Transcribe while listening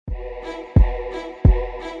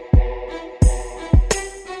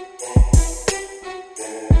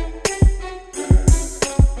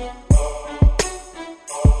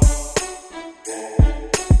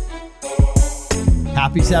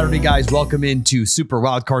Happy Saturday, guys. Welcome into Super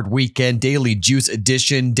WildCard Weekend, Daily Juice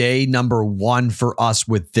Edition, day number 1 for us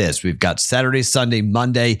with this. We've got Saturday, Sunday,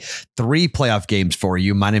 Monday, 3 playoff games for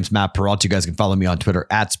you. My name's Matt Perrault. You guys can follow me on Twitter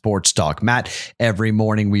at Sports Talk Matt. Every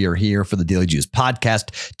morning we are here for the Daily Juice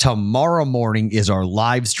podcast. Tomorrow morning is our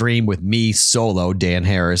live stream with me solo, Dan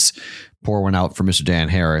Harris. Pour one out for Mr. Dan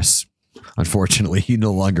Harris. Unfortunately, he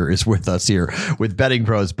no longer is with us here with Betting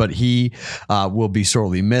Pros, but he will be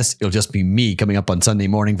sorely missed. It'll just be me coming up on Sunday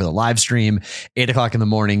morning for the live stream, 8 o'clock in the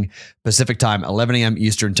morning, Pacific time, 11 a.m.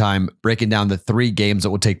 Eastern time, breaking down the 3 games that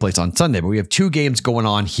will take place on Sunday. But we have 2 games going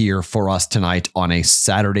on here for us tonight on a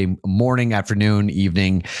Saturday morning, afternoon,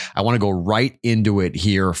 evening. I want to go right into it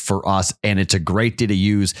here for us, and it's a great day to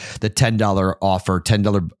use the $10 offer,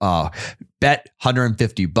 $10 bet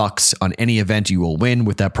 $150 on any event you will win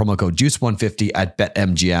with that promo code JUICE150 at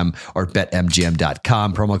BetMGM or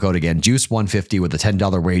BetMGM.com. Promo code again, JUICE150 with a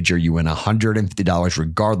 $10 wager. You win $150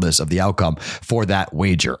 regardless of the outcome for that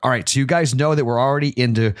wager. All right, so you guys know that we're already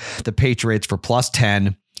into the Patriots for plus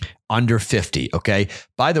 10, under 50, okay?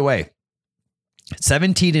 By the way,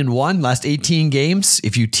 17-1 last 18 games.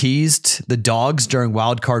 If you teased the dogs during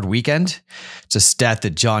wildcard weekend, it's a stat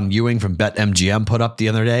that John Ewing from BetMGM put up the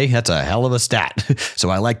other day. That's a hell of a stat. So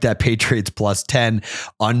I like that Patriots plus 10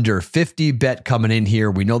 under 50 bet coming in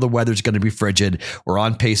here. We know the weather's going to be frigid. We're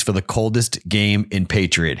on pace for the coldest game in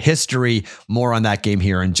Patriot history. More on that game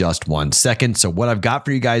here in just 1 second. So what I've got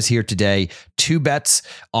for you guys here today, 2 bets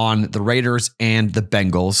on the Raiders and the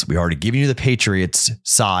Bengals. We already given you the Patriots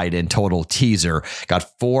side and total teaser.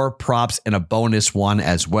 Got 4 props and a bonus one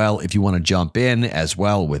as well if you want to jump in as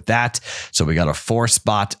well with that. So we got a 4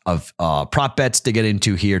 spot of prop bets to get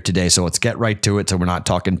into here today. So let's get right to it so we're not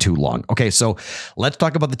talking too long. Okay, so let's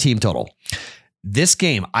talk about the team total. This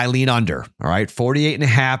game, I lean under. All right,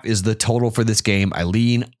 48.5 is the total for this game. I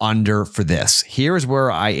lean under for this. Here's where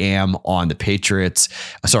I am on the Patriots,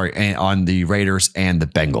 on the Raiders and the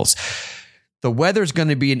Bengals. The weather's going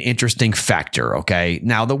to be an interesting factor, okay?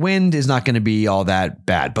 Now, the wind is not going to be all that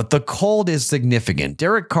bad, but the cold is significant.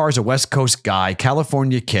 Derek Carr's a West Coast guy,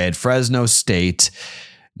 California kid, Fresno State,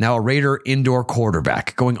 now a Raider indoor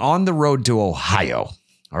quarterback, going on the road to Ohio,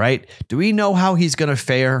 all right? Do we know how he's going to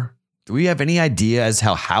fare? Do we have any idea as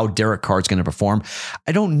how Derek Carr is going to perform?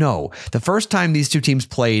 I don't know. The first time these 2 teams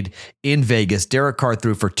played in Vegas, Derek Carr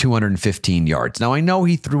threw for 215 yards. Now, I know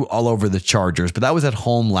he threw all over the Chargers, but that was at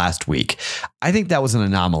home last week. I think that was an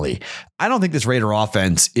anomaly. I don't think this Raider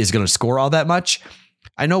offense is going to score all that much.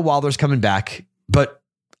 I know Waller's coming back, but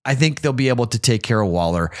I think they'll be able to take care of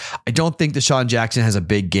Waller. I don't think Deshaun Jackson has a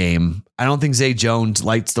big game. I don't think Zay Jones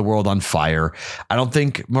lights the world on fire. I don't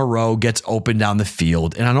think Perrault gets open down the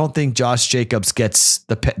field. And I don't think Josh Jacobs gets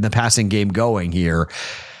the passing game going here.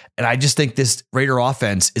 And I just think this Raider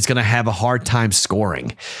offense is going to have a hard time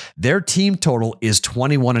scoring. Their team total is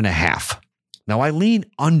 21.5. Now, I lean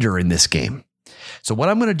under in this game. So what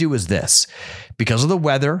I'm going to do is this. Because of the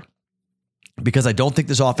weather, because I don't think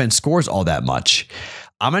this offense scores all that much,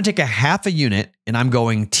 I'm going to take a half a unit and I'm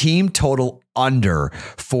going team total under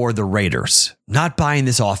for the Raiders. Not buying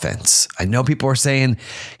this offense. I know people are saying,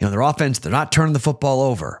 their offense, they're not turning the football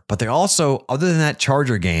over, but they also, other than that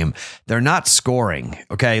Charger game, they're not scoring.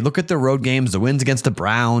 Okay. Look at the road games, the wins against the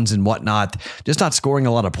Browns and whatnot, just not scoring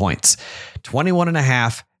a lot of points.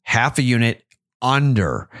 21.5, half a unit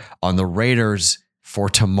under on the Raiders for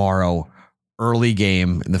tomorrow, early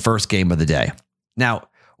game in the first game of the day. Now,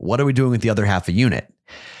 what are we doing with the other half a unit?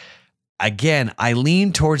 Again, I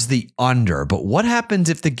lean towards the under, but what happens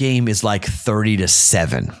if the game is like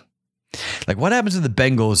 30-7? Like what happens if the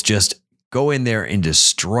Bengals just go in there and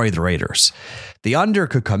destroy the Raiders? The under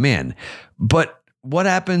could come in, but what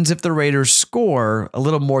happens if the Raiders score a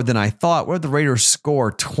little more than I thought? What if the Raiders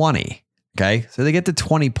score 20? Okay, so they get to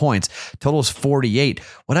 20 points. Total is 48.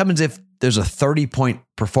 What happens if there's a 30-point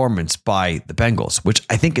performance by the Bengals, which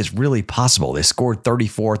I think is really possible? They scored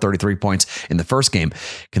 34, 33 points in the first game.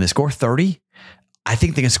 Can they score 30? I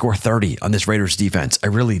think they can score 30 on this Raiders defense. I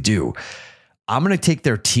really do. I'm going to take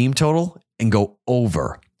their team total and go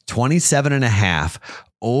over 27.5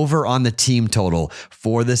 over on the team total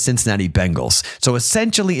for the Cincinnati Bengals. So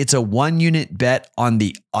essentially it's a 1 unit bet on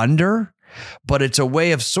the under, but it's a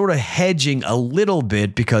way of sort of hedging a little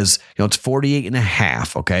bit because, it's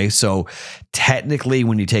 48.5. Okay. So technically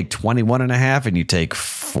when you take 21.5 and you take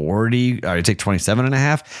 40, or you take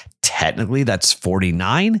 27.5, technically that's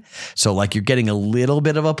 49. So like you're getting a little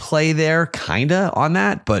bit of a play there kind of on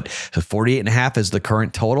that, but 48.5 is the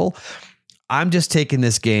current total. I'm just taking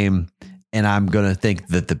this game and I'm going to think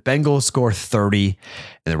that the Bengals score 30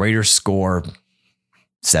 and the Raiders score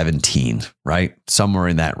 17, right? Somewhere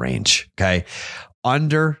in that range. Okay.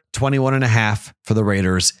 under 21.5 for the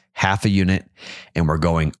Raiders, half a unit. And we're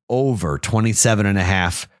going over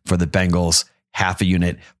 27.5 for the Bengals, half a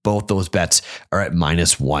unit. Both those bets are at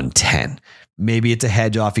 -110. Maybe it's a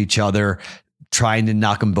hedge off each other, trying to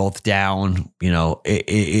knock them both down.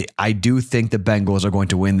 I do think the Bengals are going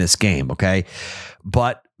to win this game. Okay.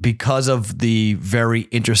 But because of the very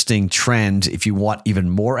interesting trend, if you want even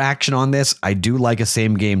more action on this, I do like a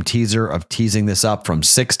same game teaser of teasing this up from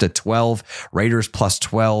 6 to 12, Raiders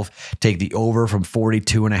 +12, take the over from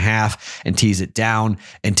 42.5 and tease it down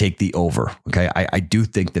and take the over. Okay. I do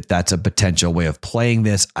think that that's a potential way of playing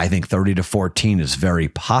this. I think 30 to 14 is very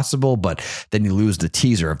possible, but then you lose the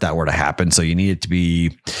teaser if that were to happen. So you need it to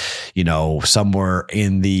be, somewhere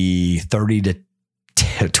in the 30 to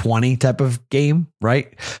 20 type of game,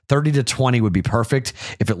 right? 30 to 20 would be perfect.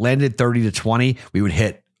 If it landed 30 to 20, we would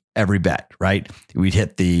hit every bet, right? We'd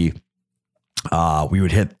hit the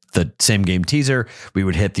same game teaser. We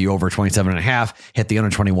would hit the over 27.5, hit the under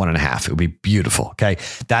 21.5. It would be beautiful. Okay.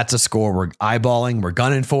 That's a score we're eyeballing. We're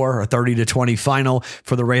gunning for a 30 to 20 final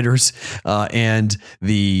for the Raiders and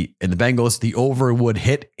the Bengals. The over would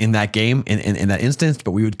hit in that game in that instance,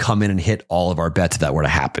 but we would come in and hit all of our bets if that were to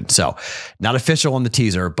happen. So not official on the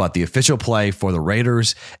teaser, but the official play for the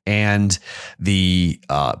Raiders and the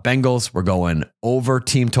Bengals, we're going over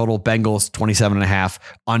team total Bengals 27.5,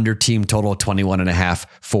 under team total 21.5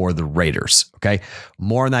 for the Raiders. Okay.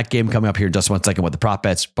 More on that game coming up here in just 1 second with the prop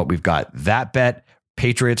bets, but we've got that bet,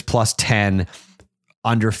 Patriots +10,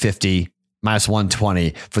 under 50,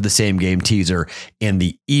 -120 for the same game teaser in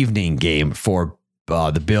the evening game for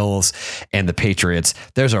the Bills and the Patriots.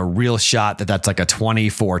 There's a real shot that that's like a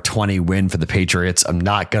 24-20 win for the Patriots. I'm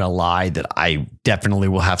not going to lie that I definitely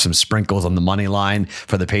will have some sprinkles on the money line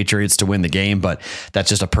for the Patriots to win the game, but that's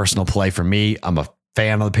just a personal play for me. I'm a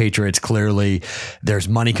fan of the Patriots. Clearly there's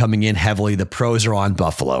money coming in heavily. The pros are on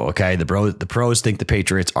Buffalo. Okay. The pros think the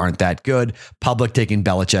Patriots aren't that good. Public taking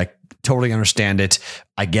Belichick. Totally understand it.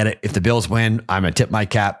 I get it. If the Bills win, I'm going to tip my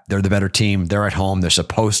cap. They're the better team. They're at home. They're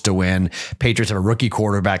supposed to win. Patriots have a rookie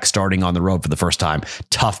quarterback starting on the road for the first time.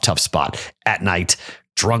 Tough spot at night,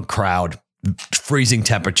 drunk crowd, freezing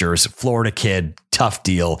temperatures, Florida kid, tough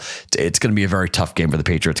deal. It's going to be a very tough game for the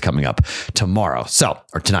Patriots coming up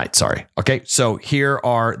tonight. Sorry. Okay. So here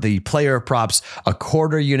are the player props, a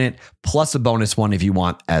quarter unit plus a bonus one if you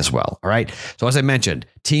want as well. All right. So as I mentioned,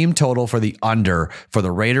 team total for the under for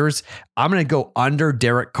the Raiders, I'm going to go under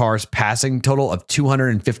Derek Carr's passing total of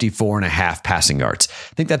 254.5 passing yards.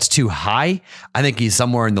 I think that's too high. I think he's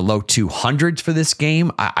somewhere in the low 200s for this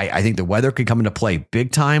game. I think the weather could come into play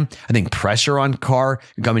big time. I think pressure on Carr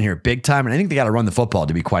could come in here big time. And I think they got to run the football,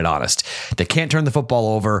 to be quite honest. They can't turn the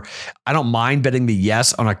football over. I don't mind betting the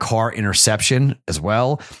yes on a Carr interception as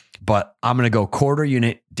well, but I'm going to go quarter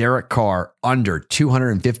unit Derek Carr under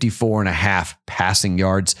 254.5 passing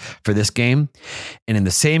yards for this game. And in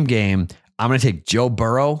the same game, I'm going to take Joe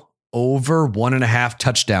Burrow over 1.5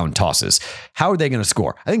 touchdown tosses. How are they going to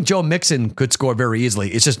score? I think Joe Mixon could score very easily.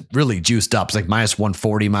 It's just really juiced up. It's like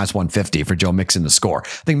 -140, -150 for Joe Mixon to score.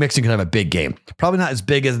 I think Mixon could have a big game. Probably not as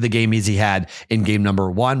big as the game he had in game number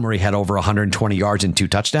 1, where he had over 120 yards and 2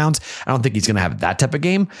 touchdowns. I don't think he's going to have that type of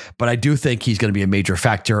game, but I do think he's going to be a major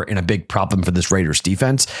factor and a big problem for this Raiders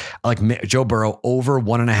defense. I like Joe Burrow over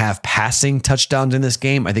 1.5 passing touchdowns in this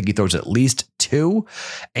game. I think he throws at least 2,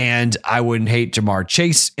 and I wouldn't hate Jamar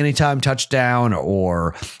Chase anytime touchdown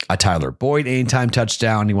or a Tyler Boyd anytime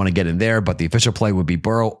touchdown. You want to get in there, but the official play would be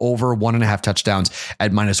Burrow over 1.5 touchdowns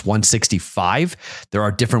at -165. There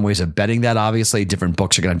are different ways of betting that. Obviously, different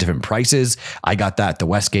books are going to have different prices. I got that at the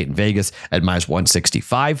Westgate in Vegas at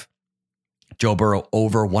 -165. Joe Burrow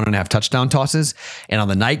over 1.5 touchdown tosses. And on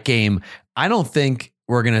the night game, I don't think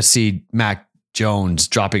we're going to see Mac Jones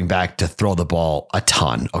dropping back to throw the ball a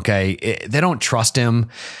ton. Okay. They don't trust him.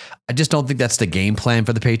 I just don't think that's the game plan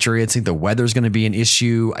for the Patriots. I think the weather's going to be an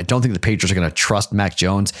issue. I don't think the Patriots are going to trust Mac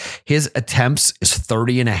Jones. His attempts is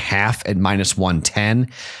 30.5 at -110.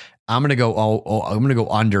 I'm going to go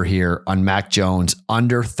under here on Mac Jones,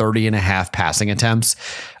 under 30.5 passing attempts.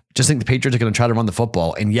 Just think the Patriots are going to try to run the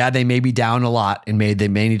football. And yeah, they may be down a lot and they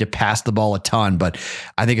may need to pass the ball a ton. But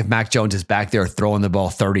I think if Mac Jones is back there throwing the ball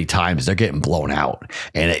 30 times, they're getting blown out.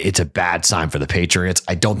 And it's a bad sign for the Patriots.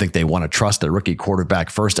 I don't think they want to trust their rookie quarterback,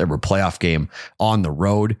 first ever playoff game on the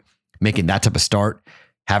road, making that type of start,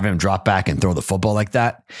 having him drop back and throw the football like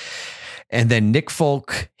that. And then Nick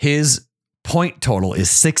Folk, his point total is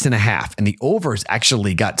 6.5, and the over's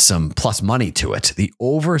actually got some plus money to it. The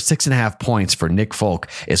over 6.5 points for Nick Folk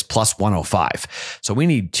is plus 105. So we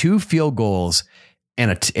need 2 field goals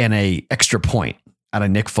and a extra point. out of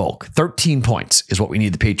Nick Folk. 13 points is what we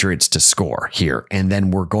need the Patriots to score here, and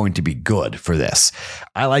then we're going to be good for this.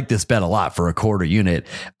 I like this bet a lot for a quarter unit.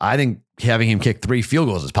 I think having him kick 3 field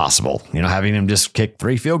goals is possible. Having him just kick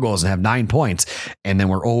 3 field goals and have 9 points, and then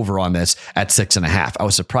we're over on this at 6.5. I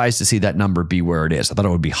was surprised to see that number be where it is. I thought it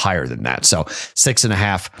would be higher than that. So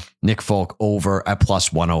 6.5, Nick Folk over at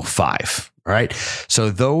plus 105. All right. So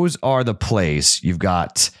those are the plays. You've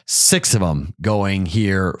got 6 of them going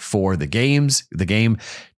here for the game,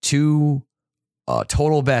 2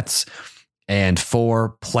 total bets, and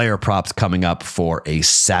 4 player props coming up for a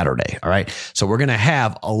Saturday. All right. So we're going to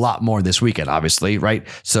have a lot more this weekend, obviously, right?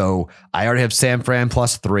 So I already have San Fran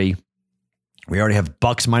plus 3. We already have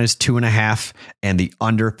Bucks minus 2.5 and the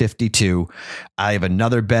under 52. I have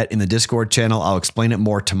another bet in the Discord channel. I'll explain it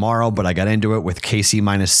more tomorrow, but I got into it with KC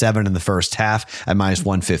minus 7 in the first half at minus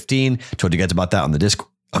 115. Told you guys about that on the Discord.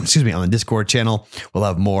 On the Discord channel. We'll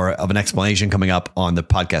have more of an explanation coming up on the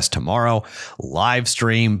podcast tomorrow. Live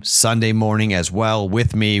stream Sunday morning as well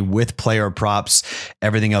with me, with player props,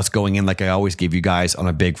 everything else going in like I always give you guys on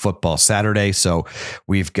a big football Saturday. So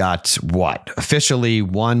we've got officially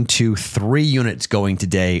 1, 2, 3 units going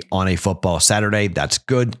today on a football Saturday. That's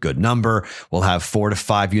good number. We'll have 4 to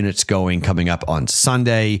 5 units going coming up on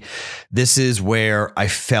Sunday. This is where I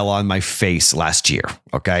fell on my face last year.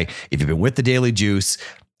 Okay. If you've been with the Daily Juice,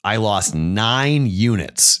 I lost 9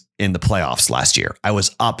 units in the playoffs last year. I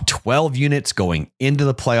was up 12 units going into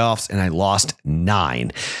the playoffs and I lost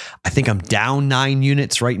 9. I think I'm down 9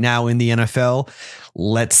 units right now in the NFL.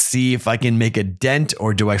 Let's see if I can make a dent,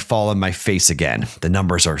 or do I fall on my face again? The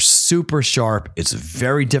numbers are super sharp. It's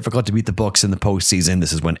very difficult to beat the books in the postseason.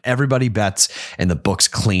 This is when everybody bets and the books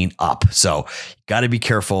clean up. So you got to be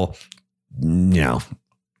careful.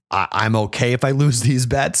 I'm okay if I lose these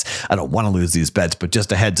bets. I don't want to lose these bets, but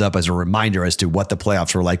just a heads up as a reminder as to what the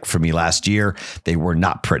playoffs were like for me last year. They were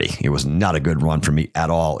not pretty. It was not a good run for me at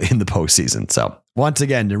all in the postseason. So once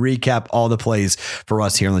again, to recap all the plays for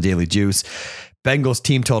us here on the Daily Juice: Bengals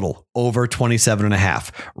team total over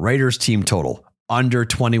 27.5, Raiders team total under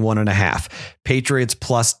 21.5, Patriots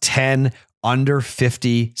plus 10, under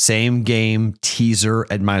 50, same game teaser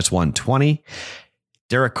at minus 120.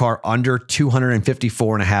 Derek Carr under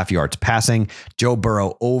 254.5 yards passing. Joe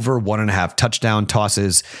Burrow over 1.5 touchdown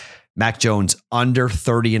tosses. Mac Jones under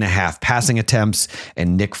 30.5 passing attempts,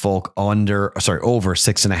 and Nick Folk over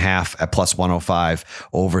 6.5 at plus 105,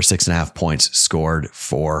 over 6.5 points scored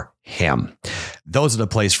for him. Those are the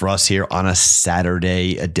plays for us here on a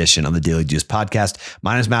Saturday edition of the Daily Juice podcast.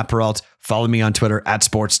 My name is Matt Perrault. Follow me on Twitter at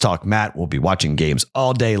Sports Talk Matt. We'll be watching games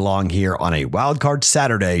all day long here on a Wildcard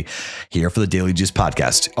Saturday here for the Daily Juice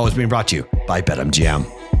podcast. Always being brought to you by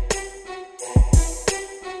BetMGM.